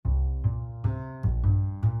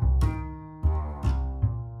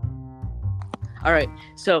All right.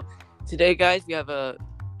 So today, guys, we have a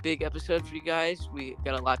big episode for you guys. We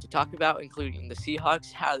got a lot to talk about, including the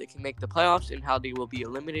Seahawks, how they can make the playoffs, and how they will be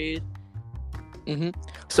eliminated.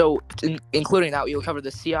 So, including that, we will cover the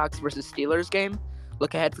Seahawks versus Steelers game.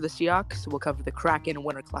 Look ahead for the Seahawks. We'll cover the Kraken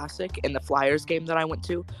Winter Classic and the Flyers game that I went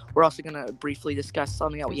to. We're also going to briefly discuss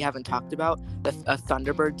something that we haven't talked about, the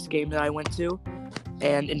Thunderbirds game that I went to.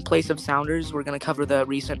 And in place of Sounders, we're going to cover the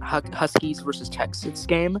recent Huskies versus Texas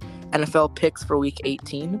game, NFL picks for Week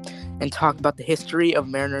 18, and talk about the history of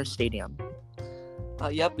Mariners Stadium.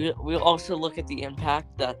 Yep. We'll also look at the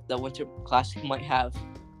impact that the Winter Classic might have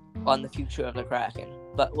on the future of the Kraken.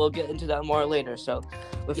 But we'll get into that more later. So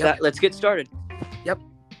with that, let's get started. Yep.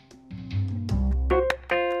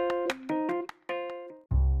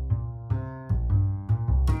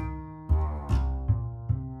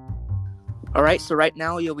 All right, so right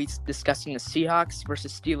now you'll be discussing the Seahawks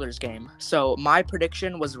versus Steelers game. So my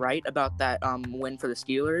prediction was right about that win for the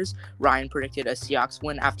Steelers. Ryan predicted a Seahawks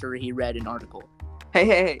win after he read an article.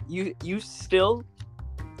 Hey! You still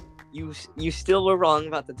were wrong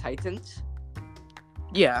about the Titans.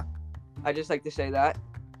 Yeah. I just like to say that.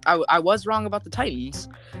 I was wrong about the Titans,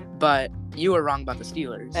 but you were wrong about the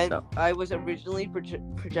Steelers. And so. I was originally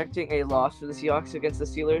projecting a loss for the Seahawks against the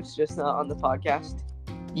Steelers, just not on the podcast.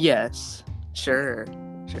 Yes. Sure.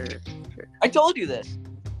 I told you this.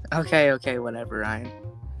 Okay, whatever, Ryan.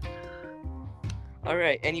 All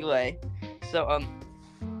right. Anyway, so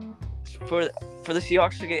for the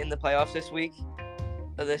Seahawks to get in the playoffs this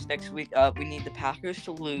next week, we need the Packers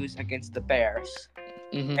to lose against the Bears,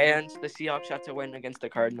 and the Seahawks have to win against the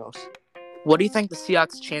Cardinals. What do you think the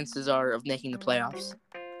Seahawks' chances are of making the playoffs?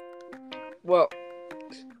 Well,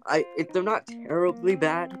 they're not terribly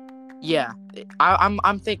bad. Yeah,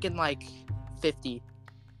 I'm thinking like 50.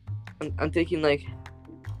 I'm thinking like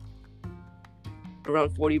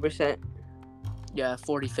around 40%. Yeah,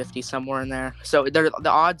 40-50, somewhere in there. So the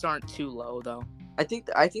odds aren't too low though. I think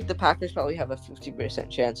the Packers probably have a 50%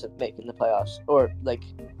 chance of making the playoffs, or like.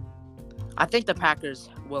 I think the Packers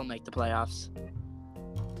will make the playoffs.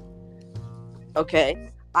 Okay,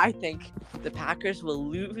 I think the Packers will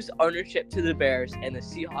lose ownership to the Bears, and the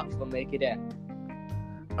Seahawks will make it in.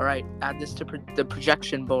 All right, add this to the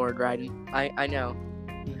projection board, right? I know.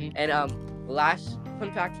 And last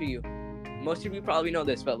fun fact for you. Most of you probably know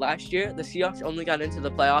this, but last year the Seahawks only got into the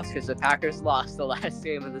playoffs because the Packers lost the last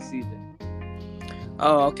game of the season.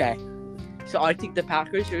 Oh, okay. So I think the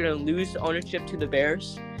Packers are going to lose ownership to the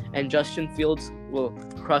Bears, and Justin Fields will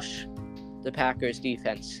crush the Packers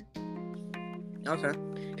defense. Okay.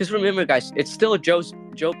 Because remember, guys, it's still Joe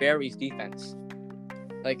Barry's defense.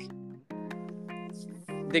 Like,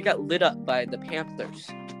 they got lit up by the Panthers.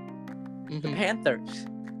 The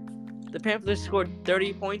Panthers scored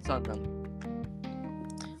 30 points on them.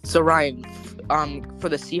 So Ryan, for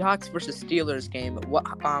the Seahawks versus Steelers game, what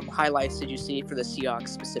highlights did you see for the Seahawks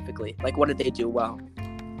specifically? Like, what did they do well?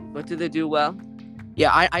 What did they do well?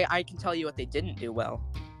 Yeah, I can tell you what they didn't do well.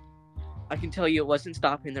 I can tell you it wasn't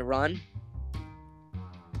stopping the run.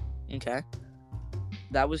 Okay.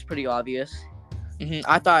 That was pretty obvious.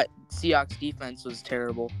 I thought Seahawks defense was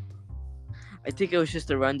terrible. I think it was just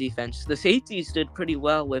the run defense. The safeties did pretty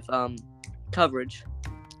well with coverage.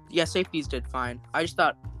 Yeah, safeties did fine. I just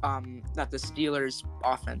thought that the Steelers'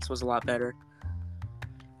 offense was a lot better.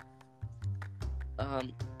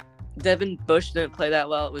 Devin Bush didn't play that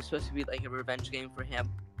well. It was supposed to be like a revenge game for him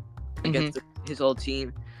against his old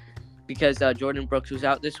team because Jordan Brooks was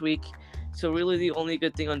out this week. So really the only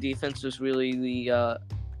good thing on defense was really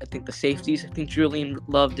I think the safeties. I think Julian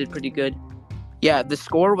Love did pretty good. Yeah, the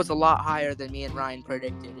score was a lot higher than me and Ryan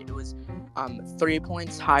predicted. It was 3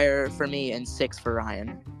 points higher for me and 6 for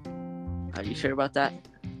Ryan. Are you sure about that?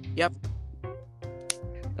 Yep.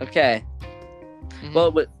 Okay.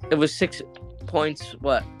 Well, it was 6 points,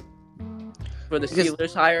 what? For the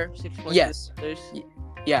Steelers higher? 6 points? Yes. For the Steelers?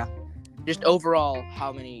 Yeah. Just overall,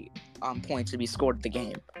 how many points would be scored at the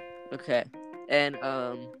game? Okay. And,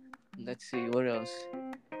 let's see, what else?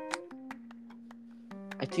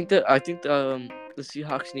 I think the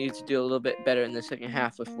Seahawks need to do a little bit better in the second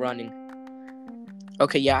half with running.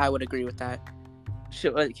 Okay, yeah, I would agree with that.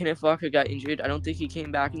 So, Kenneth Walker got injured. I don't think he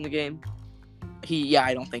came back in the game.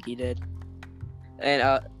 I don't think he did.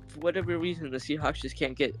 And for whatever reason, the Seahawks just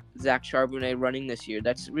can't get Zach Charbonnet running this year.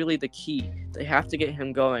 That's really the key. They have to get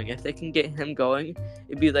him going. If they can get him going,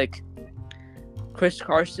 it'd be like Chris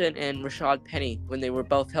Carson and Rashad Penny when they were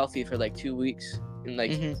both healthy for like 2 weeks in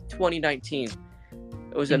 2019.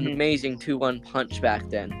 It was an amazing 2-1 punch back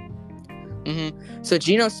then. So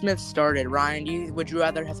Geno Smith started. Ryan, would you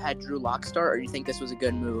rather have had Drew Lock start, or do you think this was a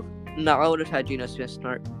good move? No, I would have had Geno Smith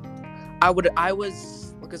start. I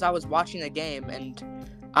was because I was watching the game and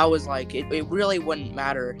I was like, it really wouldn't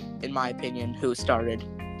matter in my opinion who started.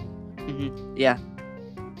 Yeah.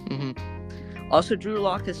 Mhm. Also, Drew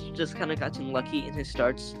Lock has just kind of gotten lucky in his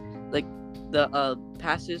starts. Like the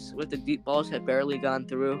passes with the deep balls have barely gone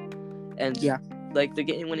through, and Yeah. like the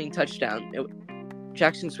game-winning touchdown,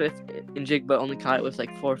 Jackson Swift and Jigba only caught it with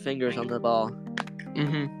like 4 fingers on the ball.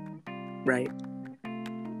 Right.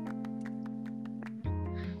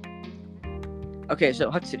 Okay,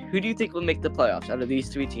 so Hudson, who do you think will make the playoffs out of these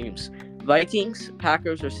 3 teams? Vikings,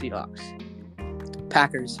 Packers, or Seahawks?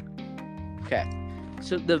 Packers. Okay,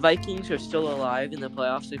 so the Vikings are still alive in the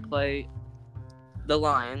playoffs. They play the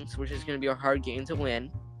Lions, which is going to be a hard game to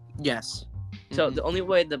win. Yes. So the only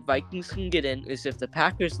way the Vikings can get in is if the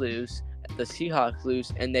Packers lose, the Seahawks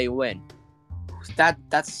lose, and they win.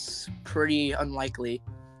 That's pretty unlikely.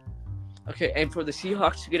 Okay, and for the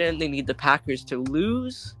Seahawks to get in, they need the Packers to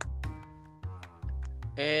lose.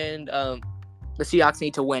 And The Seahawks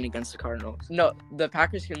need to win against the Cardinals. no, the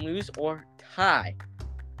Packers can lose or tie.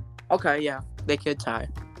 Okay, yeah. They could tie.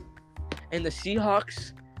 And the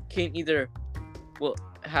Seahawks can either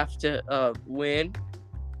have to win,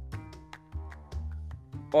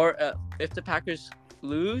 or if the Packers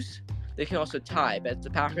lose, they can also tie. But if the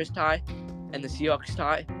Packers tie and the Seahawks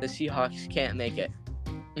tie, the Seahawks can't make it.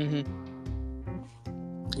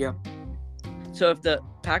 Yeah. So if the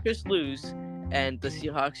Packers lose and the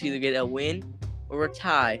Seahawks either get a win or a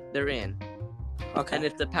tie, they're in. Okay. And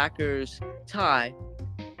if the Packers tie,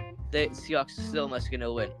 the Seahawks still must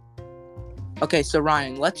gonna win. Okay, so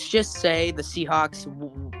Ryan, let's just say the Seahawks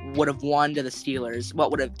would have won to the Steelers.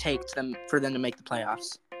 What would it take for them to make the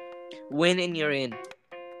playoffs? Win and you're in.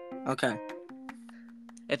 Okay.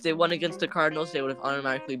 If they won against the Cardinals, they would have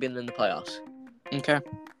automatically been in the playoffs. Okay.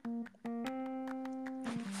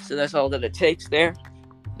 So that's all that it takes there.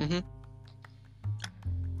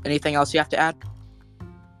 Anything else you have to add?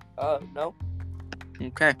 No.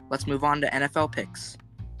 Okay, let's move on to NFL picks.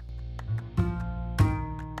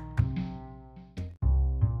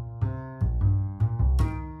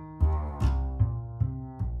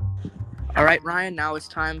 All right, Ryan, now it's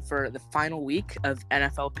time for the final week of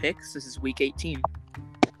NFL picks. This is week 18.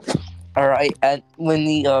 All right, and when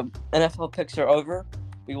the NFL picks are over,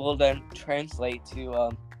 we will then translate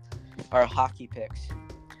to our hockey picks.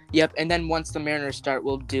 Yep, and then once the Mariners start,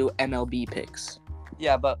 we'll do MLB picks.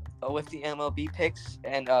 Yeah, but with the MLB picks,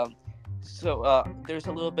 and there's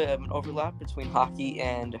a little bit of an overlap between hockey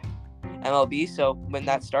and MLB. So when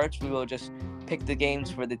that starts, we will just pick the games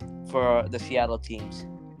for the Seattle teams.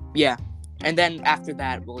 Yeah, and then after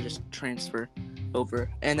that, we'll just transfer over.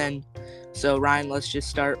 And then, so Ryan, let's just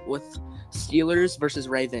start with Steelers versus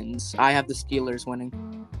Ravens. I have the Steelers winning.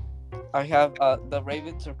 I have the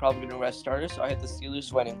Ravens are probably going to rest starters, so I have the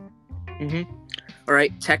Steelers winning. All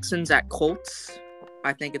right, Texans at Colts.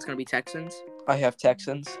 I think it's going to be Texans. I have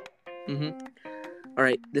Texans. All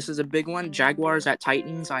right, this is a big one. Jaguars at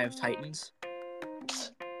Titans. I have Titans.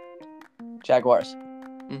 Jaguars.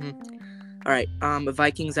 All right,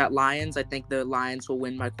 Vikings at Lions. I think the Lions will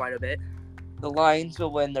win by quite a bit. The Lions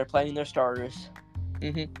will win. They're playing their starters.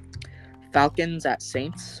 Falcons at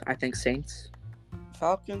Saints. I think Saints.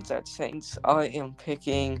 Falcons at Saints. I am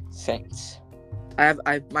picking Saints.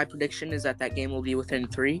 My prediction is that game will be within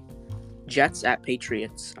 3. Jets at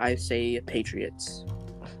Patriots. I say Patriots.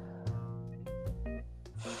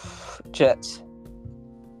 Jets.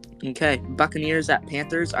 Okay, Buccaneers at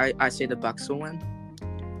Panthers. I say the Bucs will win.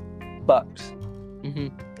 Bucks.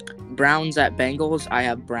 Browns at Bengals. I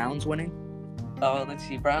have Browns winning. Let's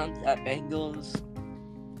see. Browns at Bengals.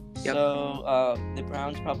 Yep. So the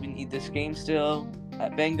Browns probably need this game still.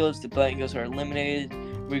 At Bengals, the Bengals are eliminated.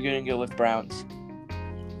 We're going to go with Browns.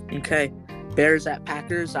 Okay. Bears at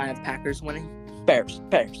Packers. I have Packers winning. Bears.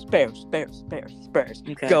 Okay.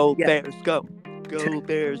 Go, yeah. Bears, go. Go,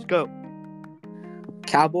 Bears, go.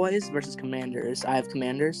 Cowboys versus Commanders. I have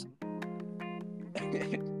Commanders.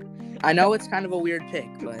 I know it's kind of a weird pick,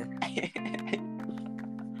 but...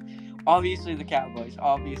 Obviously the Cowboys.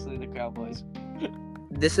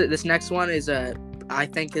 This next one is I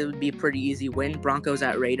think it would be a pretty easy win. Broncos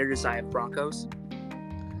at Raiders. I have Broncos.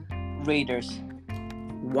 Raiders.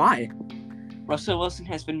 Why? Russell Wilson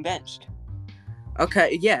has been benched.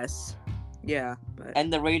 Okay, yes. Yeah. But...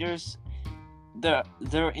 And the Raiders,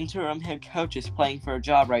 their interim head coach is playing for a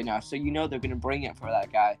job right now, so they're going to bring it for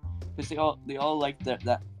that guy. Because they all like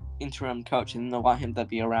that interim coach, and they want him to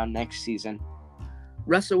be around next season.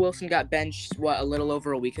 Russell Wilson got benched, a little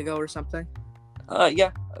over a week ago or something?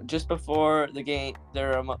 Yeah, just before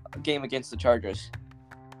their game against the Chargers.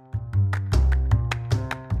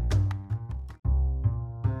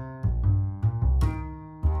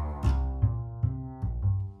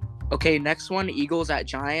 Okay, next one, Eagles at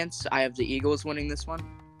Giants. I have the Eagles winning this one.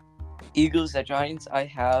 Eagles at Giants. I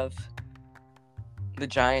have the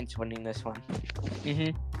Giants winning this one.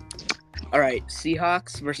 All right,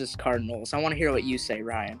 Seahawks versus Cardinals. I want to hear what you say,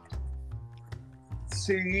 Ryan.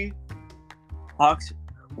 Seahawks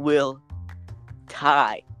will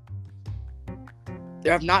tie.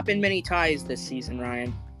 There have not been many ties this season,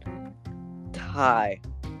 Ryan. Tie.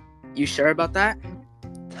 You sure about that?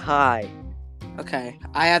 Tie. Okay,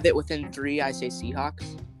 I have it within 3. I say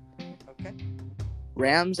Seahawks. Okay.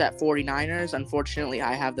 Rams at 49ers. Unfortunately,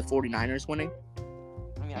 I have the 49ers winning.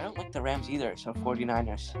 I mean, I don't like the Rams either, so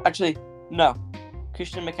 49ers. Actually, no.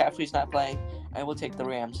 Christian McCaffrey's not playing. I will take the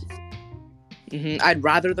Rams. I'd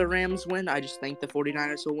rather the Rams win. I just think the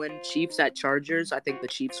 49ers will win. Chiefs at Chargers. I think the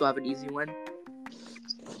Chiefs will have an easy win.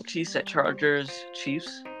 Chiefs at Chargers.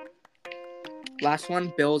 Chiefs. Last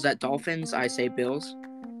one, Bills at Dolphins. I say Bills.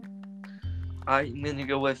 I'm going to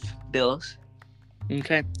go with Bills.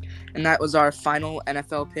 Okay. And that was our final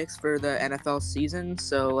NFL picks for the NFL season.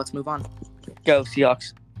 So let's move on. Go,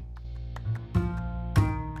 Seahawks.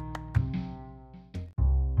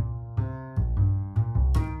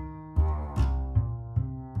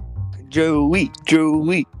 Joey.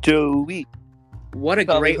 What a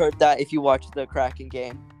Probably great heard that if you watched the Kraken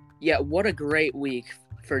game. Yeah, what a great week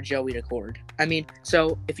for Joey DeCord. I mean,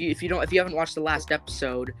 so if you haven't watched the last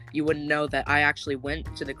episode, you wouldn't know that I actually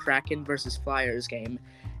went to the Kraken versus Flyers game,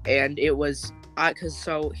 and it was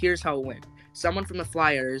so here's how it went. Someone from the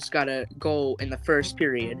Flyers got a goal in the first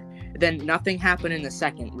period. Then nothing happened in the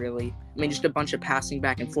second, really. I mean, just a bunch of passing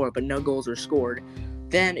back and forth, but no goals were scored.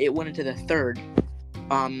 Then it went into the third.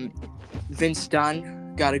 Vince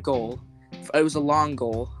Dunn got a goal. It was a long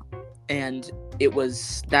goal, and it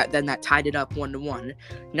was that tied it up 1-1.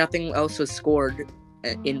 Nothing else was scored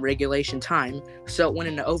in regulation time, so it went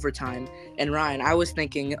into overtime. And Ryan, I was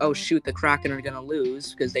thinking, oh shoot, the Kraken are gonna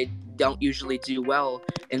lose because they don't usually do well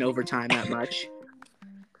in overtime that much.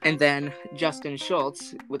 And then Justin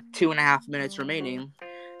Schultz, with 2.5 minutes remaining,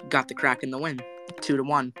 got the Kraken the win,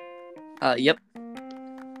 2-1. Yep.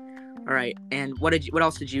 All right, and what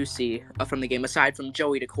else did you see from the game aside from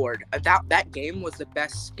Joey DeCord? That game was the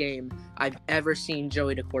best game I've ever seen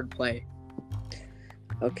Joey DeCord play.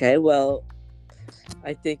 Okay, well,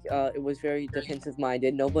 I think it was very defensive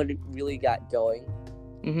minded. Nobody really got going.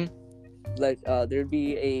 Like there'd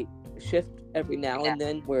be a shift every now and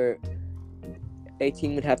then where a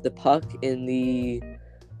team would have the puck in the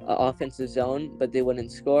offensive zone, but they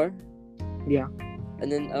wouldn't score. Yeah.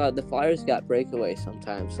 And then the Flyers got breakaways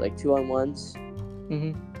sometimes, like 2-on-1s.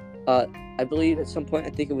 I believe at some point, I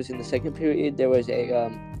think it was in the second period, there was a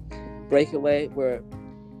breakaway where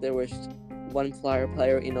there was one Flyer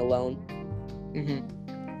player in alone.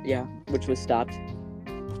 Yeah. Which was stopped.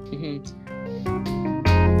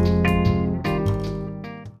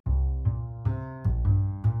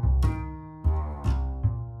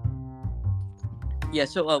 Yeah,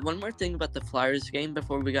 so one more thing about the Flyers game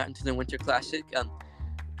before we got into the Winter Classic.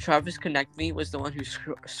 Travis Konechny was the one who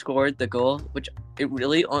scored the goal, which it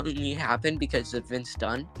really only happened because of Vince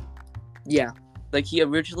Dunn. Yeah. Like, he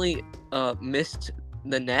originally missed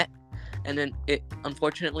the net, and then it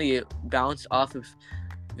bounced off of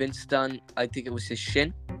Vince Dunn. I think it was his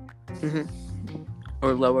shin.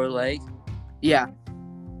 Or lower leg. Yeah.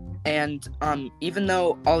 And even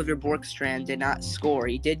though Oliver Borkstrand did not score,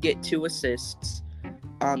 he did get 2 assists.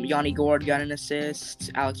 Yanni Gourde got an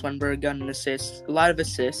assist. Alex Wenberg got an assist. A lot of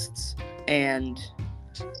assists. And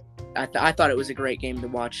I thought it was a great game to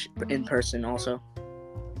watch in person also.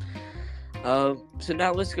 So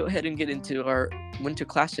now let's go ahead and get into our Winter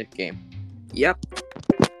Classic game. Yep.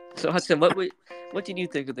 So Hudson, what did you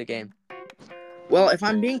think of the game? Well, if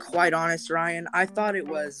I'm being quite honest, Ryan, I thought it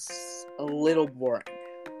was a little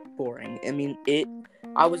boring. I mean,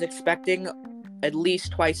 I was expecting at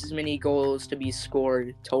least twice as many goals to be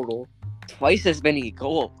scored total. Twice as many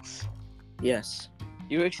goals? Yes.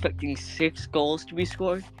 You were expecting 6 goals to be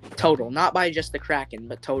scored? Total. Not by just the Kraken,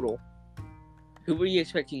 but total. Who were you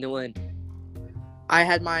expecting to win? I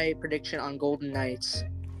had my prediction on Golden Knights,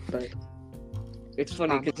 but it's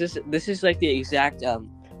funny because this is like the exact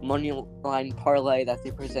money line parlay that they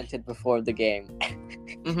presented before the game.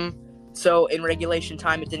 So in regulation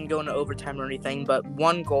time, it didn't go into overtime or anything, but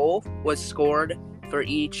 1 goal was scored for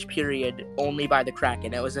each period only by the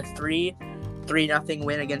Kraken. It was a 3-0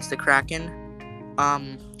 win against the Kraken.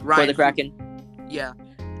 Ryan, for the Kraken. Yeah.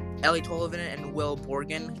 Ellie Tolvanen and Will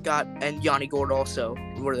Borgen and Yanni Gourde also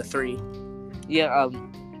were the 3. Yeah,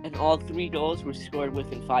 and all 3 goals were scored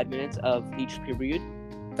within 5 minutes of each period.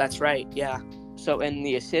 That's right, yeah. So, and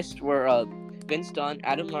the assists were Vince Dunn,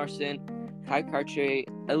 Adam Larson, Kai Karcher,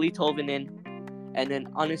 Eli Tolvanen, and then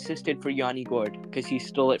unassisted for Yanni Gord because he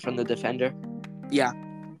stole it from the defender. Yeah.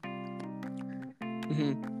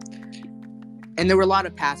 And there were a lot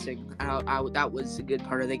of passing. That was a good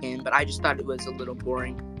part of the game, but I just thought it was a little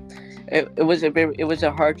boring. It was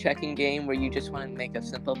a hard checking game where you just want to make a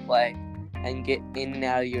simple play and get in and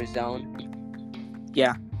out of your zone.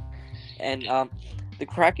 Yeah. And the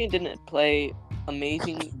Kraken didn't play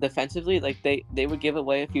amazing defensively. Like they would give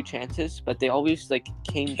away a few chances, but they always like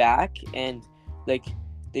came back and like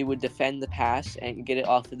they would defend the pass and get it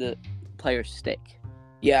off of the player's stick.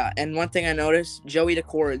 Yeah, and one thing I noticed, Joey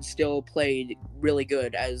Decord still played really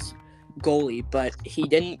good as goalie, but he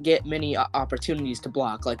didn't get many opportunities to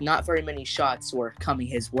block. Like, not very many shots were coming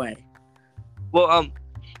his way. Well,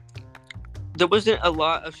 there wasn't a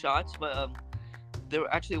lot of shots, but there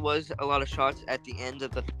actually was a lot of shots at the end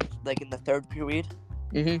of in the third period.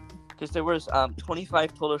 Because there was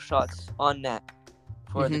 25 total shots on net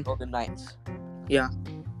for the Golden Knights. Yeah.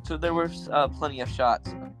 So there was plenty of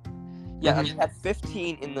shots. Yeah, we had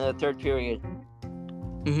 15 in the third period.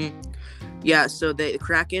 Yeah, so the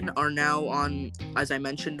Kraken are now on, as I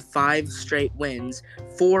mentioned, 5 straight wins.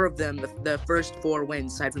 4 of them, the first 4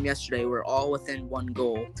 wins, aside from yesterday, were all within 1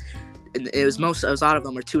 goal. And a lot of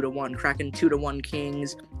them were 2-1. Kraken 2-1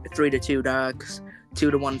 Kings, 3-2 Ducks,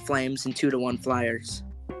 2-1 Flames, and 2-1 Flyers.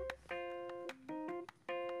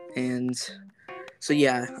 And so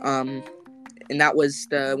yeah, and that was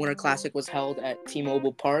the Winter Classic was held at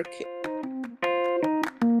T-Mobile Park.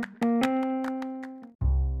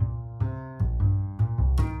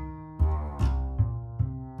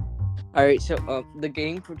 All right, so the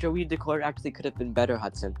game for Joey Decord actually could have been better,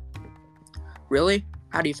 Hudson. Really?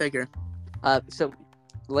 How do you figure? So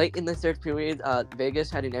late in the third period,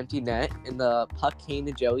 Vegas had an empty net, and the puck came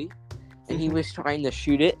to Joey, and he was trying to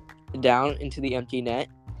shoot it down into the empty net,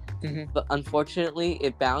 but unfortunately,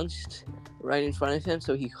 it bounced right in front of him,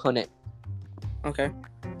 so he couldn't. Okay.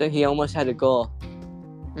 So he almost had a goal.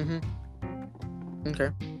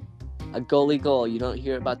 Okay. A goalie goal. You don't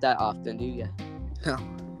hear about that often, do you? No.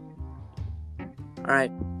 All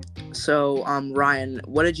right. So, Ryan,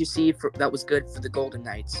 what did you see that was good for the Golden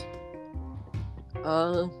Knights?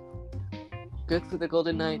 Good for the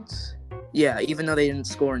Golden Knights. Yeah, even though they didn't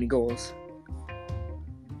score any goals.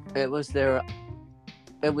 It was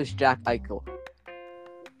Jack Eichel.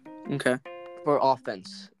 Okay. For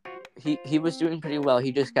offense. He was doing pretty well.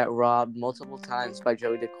 He just got robbed multiple times by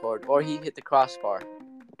Joey Decord, or he hit the crossbar.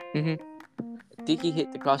 I think he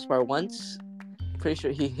hit the crossbar once. Pretty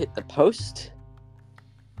sure he hit the post.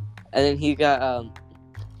 And then he got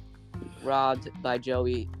robbed by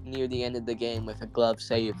Joey near the end of the game with a glove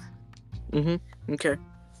save. Okay.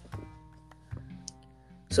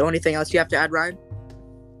 So anything else you have to add, Ryan?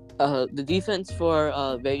 The defense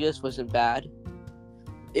for Vegas wasn't bad.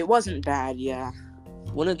 It wasn't bad, yeah.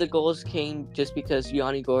 One of the goals came just because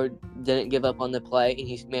Yanni Gord didn't give up on the play, and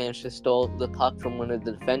he managed to steal the puck from one of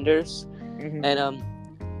the defenders. And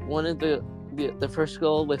one of the first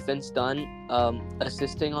goal with Vince Dunn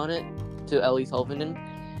assisting on it to Eli Tolvanen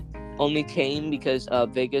only came because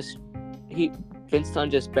Vince Dunn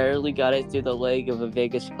just barely got it through the leg of a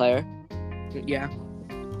Vegas player. Yeah.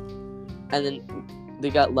 And then they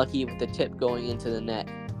got lucky with the tip going into the net.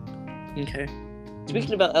 Okay.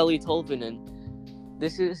 Speaking about Eli Tolvanen,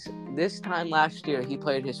 this time last year he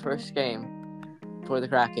played his first game for the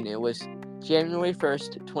Kraken. It was January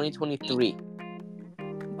 1st, 2023.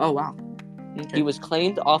 Oh, wow. Okay. He was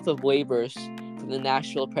claimed off of waivers from the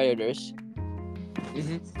Nashville Predators.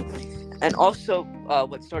 And also,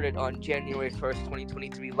 what started on January 1st,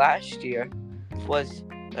 2023 last year was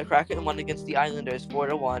the Kraken won against the Islanders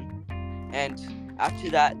 4-1. And after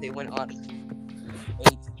that, they went on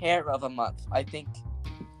a tear of a month, I think.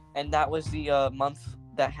 And that was the month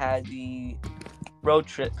that had the road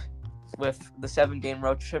trip with the 7-game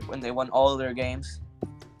road trip when they won all of their games.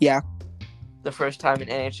 Yeah. The first time in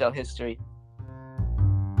NHL history.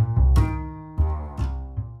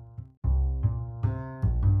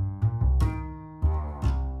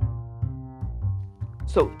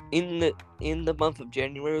 So in the month of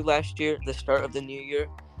January last year, the start of the new year,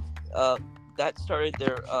 that started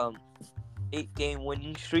their 8-game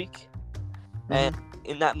winning streak, and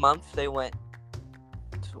in that month they went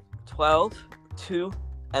 12, 2,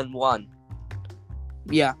 and 1.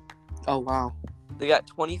 Yeah. Oh, wow. They got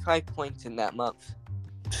 25 points in that month.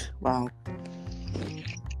 Wow.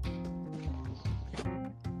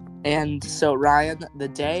 And so, Ryan, the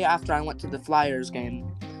day after I went to the Flyers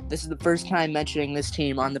game, this is the first time mentioning this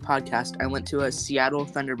team on the podcast, I went to a Seattle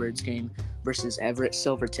Thunderbirds game versus Everett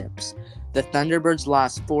Silvertips. The Thunderbirds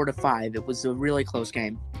lost 4-5. It was a really close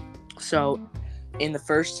game. So, in the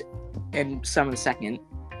first and some of the second,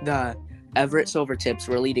 the Everett Silvertips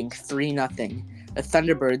were leading 3-0. The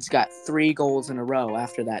Thunderbirds got 3 goals in a row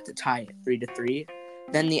after that to tie it 3-3.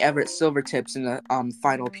 Then the Everett Silvertips in the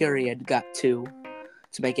final period got 2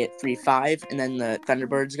 to make it 3-5, and then the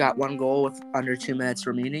Thunderbirds got 1 goal with under 2 minutes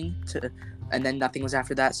remaining, and then nothing was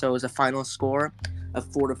after that, so it was a final score of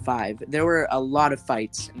 4-5. There were a lot of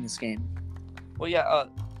fights in this game. Well, yeah,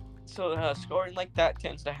 so scoring like that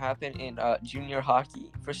tends to happen in junior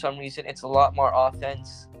hockey. For some reason, it's a lot more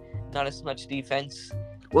offense, not as much defense.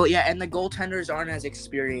 Well, yeah, and the goaltenders aren't as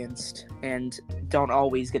experienced and don't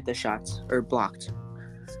always get the shots or blocked.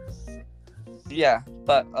 Yeah,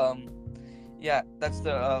 but yeah, that's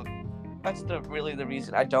the really the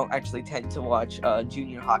reason I don't actually tend to watch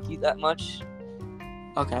junior hockey that much.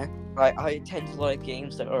 Okay. I tend to like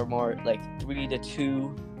games that are more like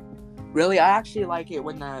 3-2. Really, I actually like it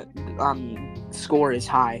when the score is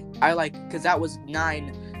high. I like because that was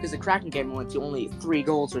 9. Because the Kraken game went to only 3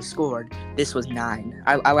 goals were scored. This was 9.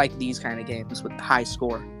 I like these kind of games with high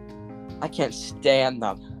score. I can't stand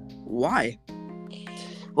them. Why?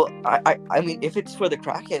 Well, I mean, if it's for the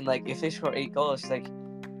Kraken, like if they score 8 goals, like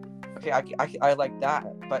okay, I like that.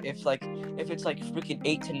 But if it's like freaking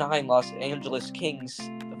 8-9 Los Angeles Kings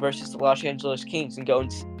versus the Los Angeles Kings and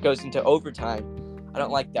goes into overtime, I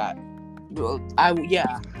don't like that. Well,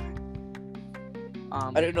 yeah.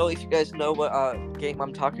 I don't know if you guys know what game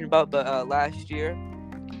I'm talking about, but last year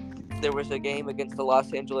there was a game against the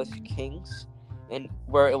Los Angeles Kings, and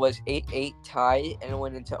where it was 8-8 tie, and it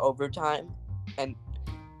went into overtime, and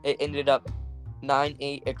it ended up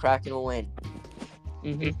 9-8, a Kraken win.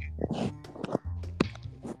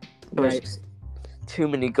 Right. Too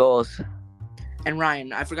many goals. And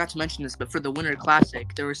Ryan, I forgot to mention this, but for the Winter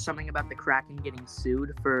Classic, there was something about the Kraken getting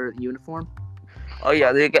sued for uniform. Oh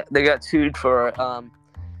yeah, they got sued for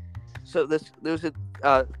so there's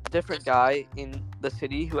a different guy in the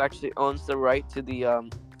city who actually owns the right to the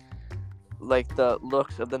like the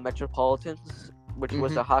looks of the Metropolitans, which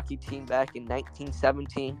was a hockey team back in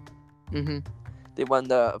 1917. They won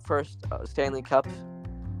the first Stanley Cup.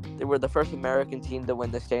 They were the first American team to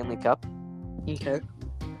win the Stanley Cup. Okay.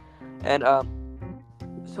 And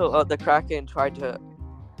so the Kraken tried to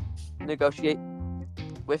negotiate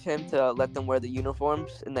with him to let them wear the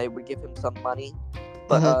uniforms, and they would give him some money,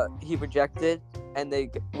 but he rejected, and they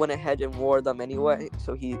went ahead and wore them anyway,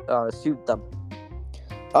 so he sued them.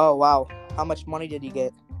 Oh wow, how much money did he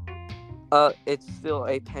get? It's still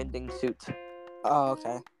a pending suit. Oh,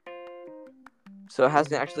 okay. So it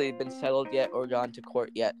hasn't actually been settled yet or gone to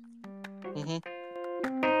court yet.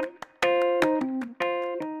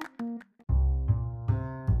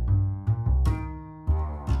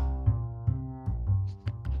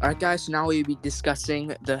 Alright guys, so now we'll be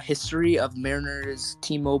discussing the history of Mariners,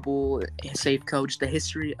 T-Mobile, Safe Coach, the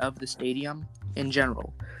history of the stadium in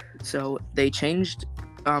general. So they changed,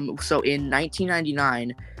 so in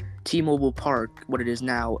 1999, T-Mobile Park, what it is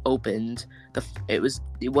now, opened. It was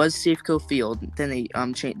Safeco Field, then they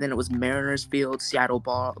changed, then it was Mariners Field, Seattle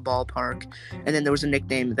Ballpark, and then there was a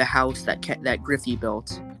nickname, the house that Griffey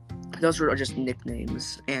built. Those were just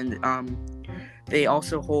nicknames, and they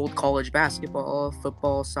also hold college basketball,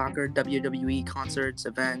 football, soccer, WWE concerts,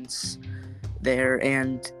 events there,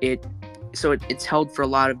 and it's held for a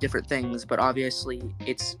lot of different things, but obviously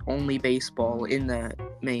it's only baseball in the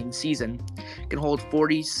main season. It can hold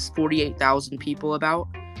 48,000 people about,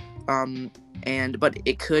 but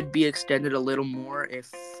it could be extended a little more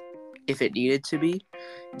if it needed to be.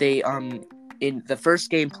 They in the first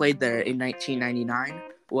game played there in 1999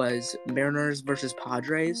 was Mariners versus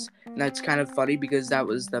Padres, and that's kind of funny because that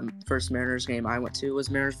was the first Mariners game I went to, was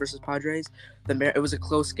Mariners versus Padres. It was a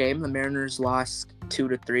close game. The Mariners lost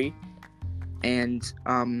 2-3, and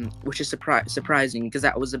which is surprising because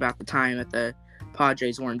that was about the time that the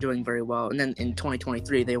Padres weren't doing very well, and then in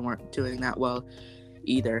 2023 they weren't doing that well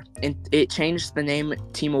either. And it changed the name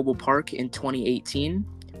T-Mobile Park in 2018,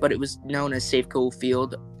 but it was known as Safeco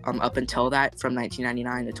Field up until that, from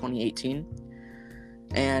 1999 to 2018.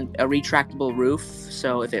 And a retractable roof,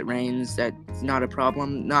 so if it rains, that's not a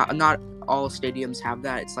problem. Not all stadiums have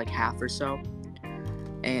that. It's like half or so.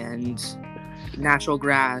 And natural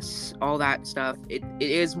grass, all that stuff. It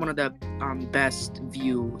is one of the best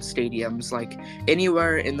view stadiums. Like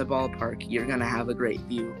anywhere in the ballpark, you're gonna have a great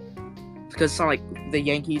view. Because it's not like the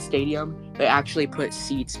Yankees Stadium. They actually put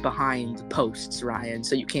seats behind posts, Ryan,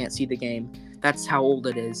 so you can't see the game. That's how old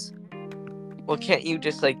it is. Well, can't you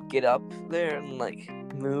just like get up there and like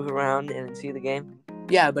move around and see the game?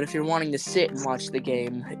 Yeah, but if you're wanting to sit and watch the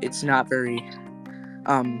game, it's not very,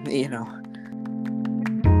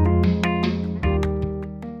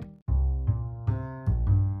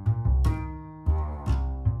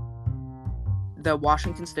 the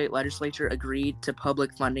Washington State Legislature agreed to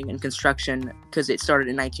public funding and construction because it started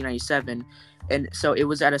in 1997, and so it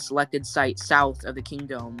was at a selected site south of the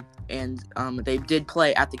Kingdome, and they did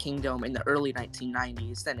play at the Kingdome in the early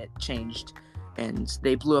 1990s. Then it changed, and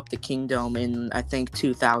they blew up the Kingdome in, I think,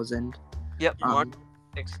 2000. Yep, March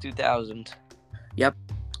 6, 2000. Yep.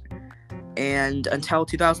 And until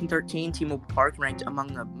 2013, T-Mobile Park ranked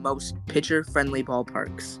among the most pitcher-friendly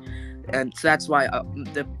ballparks. And so that's why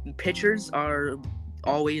the pitchers are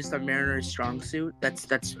always the Mariners' strong suit.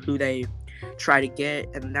 That's who they try to get,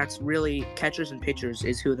 and that's really catchers and pitchers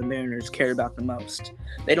is who the Mariners care about the most.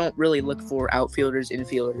 They don't really look for outfielders,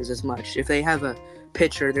 infielders as much. If they have a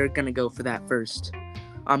pitcher, they're gonna go for that first.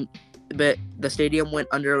 But the stadium went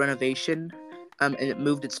under renovation, and it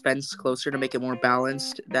moved its fence closer to make it more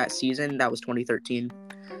balanced that season. That was 2013,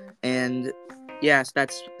 and yes,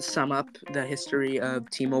 that's sum up the history of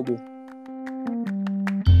T-Mobile.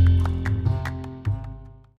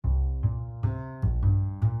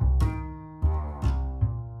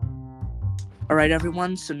 All right,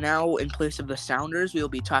 everyone. So now, in place of the Sounders, we'll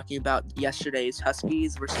be talking about yesterday's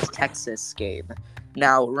Huskies versus Texas game.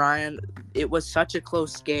 Now, Ryan, it was such a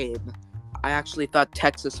close game. I actually thought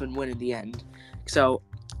Texas would win in the end. So,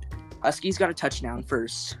 Huskies got a touchdown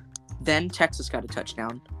first. Then Texas got a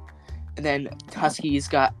touchdown. And then Huskies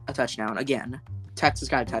got a touchdown again. Texas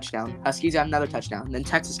got a touchdown. Huskies got another touchdown. Then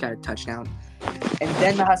Texas got a touchdown. And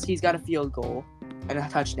then the Huskies got a field goal and a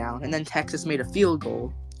touchdown. And then Texas made a field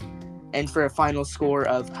goal. And for a final score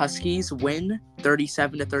of Huskies win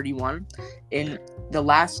 37-31. In the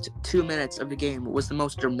last 2 minutes of the game was the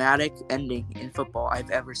most dramatic ending in football I've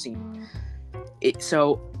ever seen.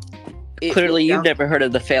 Clearly, you've never heard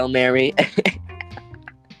of the Fail Mary.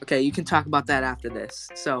 Okay, you can talk about that after this.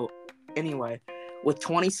 So, anyway, with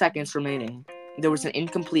 20 seconds remaining, there was an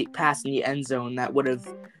incomplete pass in the end zone that would have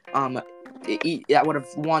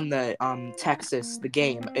won the Texas the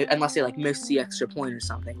game, unless they missed the extra point or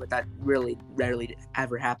something. But that really rarely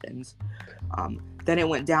ever happens. Then it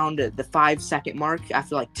went down to the 5-second mark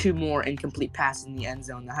after 2 more incomplete passes in the end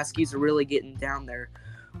zone. The Huskies are really getting down their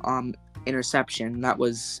interception. That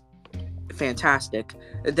was fantastic.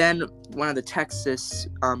 Then one of the Texas,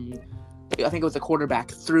 I think it was the quarterback,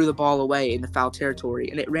 threw the ball away in the foul territory,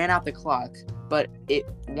 and it ran out the clock. But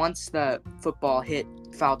once the football hit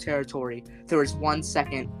foul territory, there was 1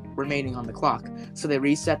 second remaining on the clock. So they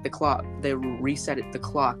reset the clock. They reset the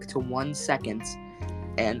clock to 1 second,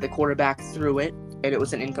 and the quarterback threw it, and it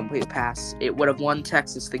was an incomplete pass. It would have won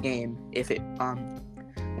Texas the game if it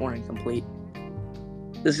weren't incomplete.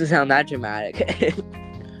 This doesn't sound that dramatic.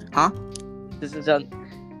 Huh? This doesn't sound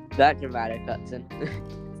that dramatic, Hudson.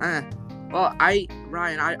 Well, I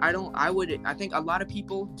think a lot of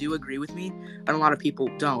people do agree with me, and a lot of people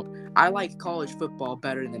don't. I like college football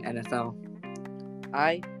better than NFL.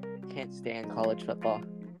 I can't stand college football.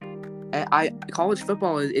 College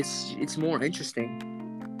football it's more interesting.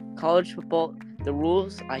 College football, the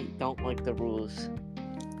rules, I don't like the rules.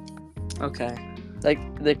 Okay.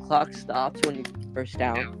 The clock stops when you first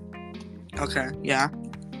down. Okay, yeah.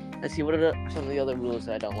 Let's see, what are some of the other rules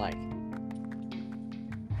that I don't like?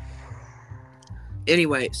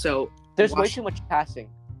 Anyway, so there's way too much passing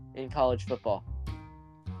in college football.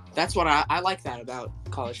 That's what I like that about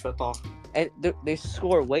college football. And they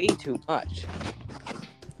score way too much.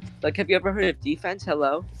 Have you ever heard of defense?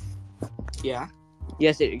 Hello? Yeah.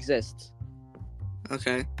 Yes, it exists.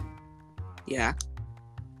 Okay. Yeah.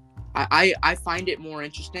 I find it more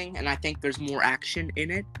interesting, and I think there's more action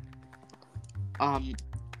in it.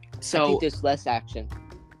 So I think there's less action.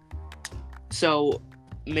 So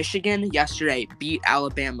Michigan yesterday beat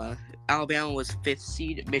Alabama. Alabama was 5th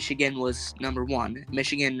seed. Michigan was number 1.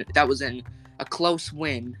 Michigan, that was a close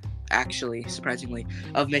win, actually, surprisingly,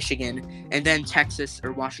 of Michigan. And then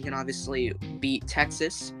Washington obviously beat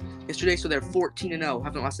Texas yesterday. So they're 14-0,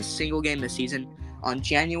 haven't lost a single game this season. On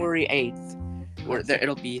January 8th,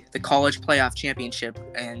 it'll be the college playoff championship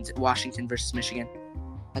and Washington versus Michigan.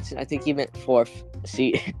 I think he meant 4th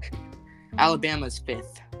seed. Alabama's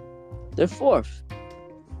 5th. They're 4th.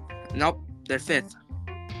 Nope, they're 5th.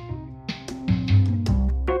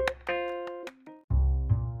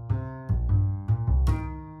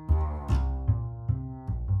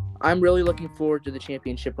 I'm really looking forward to the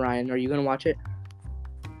championship, Ryan. Are you going to watch it?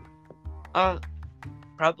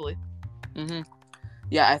 Probably. Mm-hmm.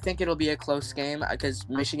 Yeah, I think it'll be a close game because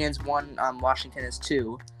Michigan's 1, Washington is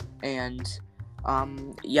 2. And,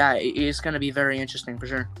 yeah, it's going to be very interesting for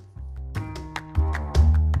sure.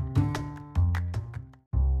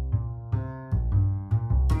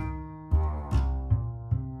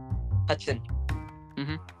 Hudson.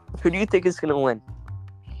 Mm-hmm. Who do you think is going to win?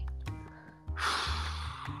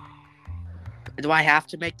 Do I have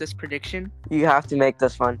to make this prediction? You have to make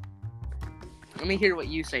this one. Let me hear what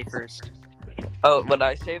you say first. Oh, what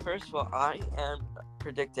I say first? Well, I am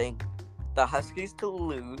predicting the Huskies to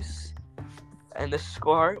lose, and the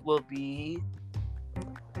score will be.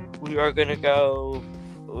 We are gonna go.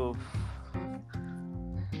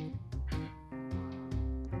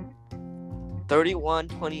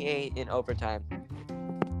 31-28 in overtime.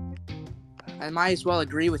 I might as well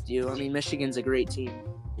agree with you. I mean, Michigan's a great team,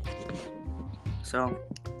 so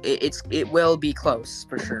it will be close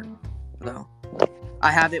for sure. Though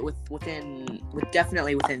I have it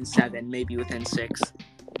definitely within 7, maybe within 6.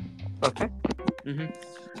 Okay.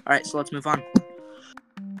 All right, so let's move on.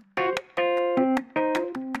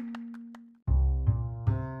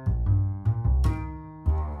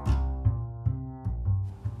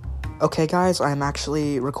 Okay, guys, I'm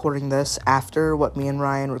actually recording this after what me and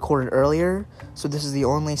Ryan recorded earlier, so this is the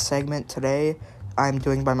only segment today I'm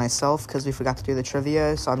doing by myself because we forgot to do the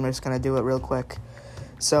trivia, so I'm just going to do it real quick.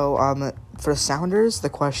 So, for Sounders, the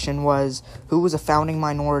question was, who was a founding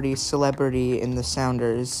minority celebrity in the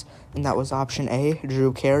Sounders? And that was option A,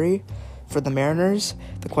 Drew Carey. For the Mariners,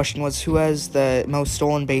 the question was, who has the most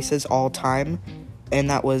stolen bases all time? And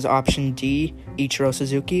that was option D, Ichiro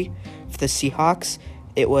Suzuki. For the Seahawks,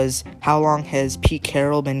 it was, how long has Pete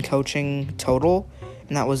Carroll been coaching total?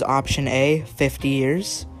 And that was option A, 50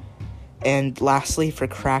 years. And lastly, for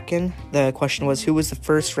Kraken, the question was, who was the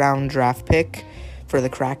first round draft pick for the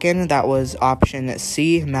Kraken? That was option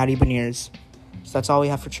C, Matty Beniers. So that's all we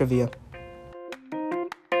have for trivia.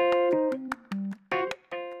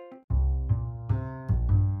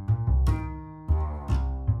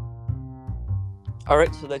 All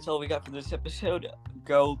right, so that's all we got for this episode.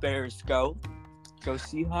 Go Bears, go! Go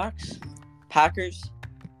Seahawks! Packers,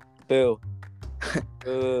 boo!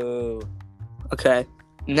 Boo! Okay.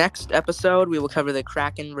 Next episode, we will cover the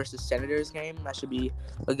Kraken versus Senators game. That should be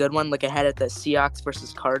a good one. Look ahead at the Seahawks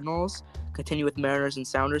versus Cardinals. Continue with Mariners and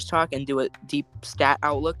Sounders talk, and do a deep stat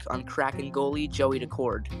outlook on Kraken goalie Joey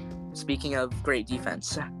DeCord. Speaking of great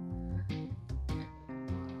defense.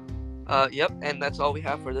 Yep, and that's all we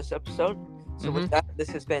have for this episode. So with that, this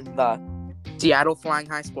has been the Seattle Flying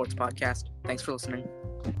High Sports Podcast. Thanks for listening.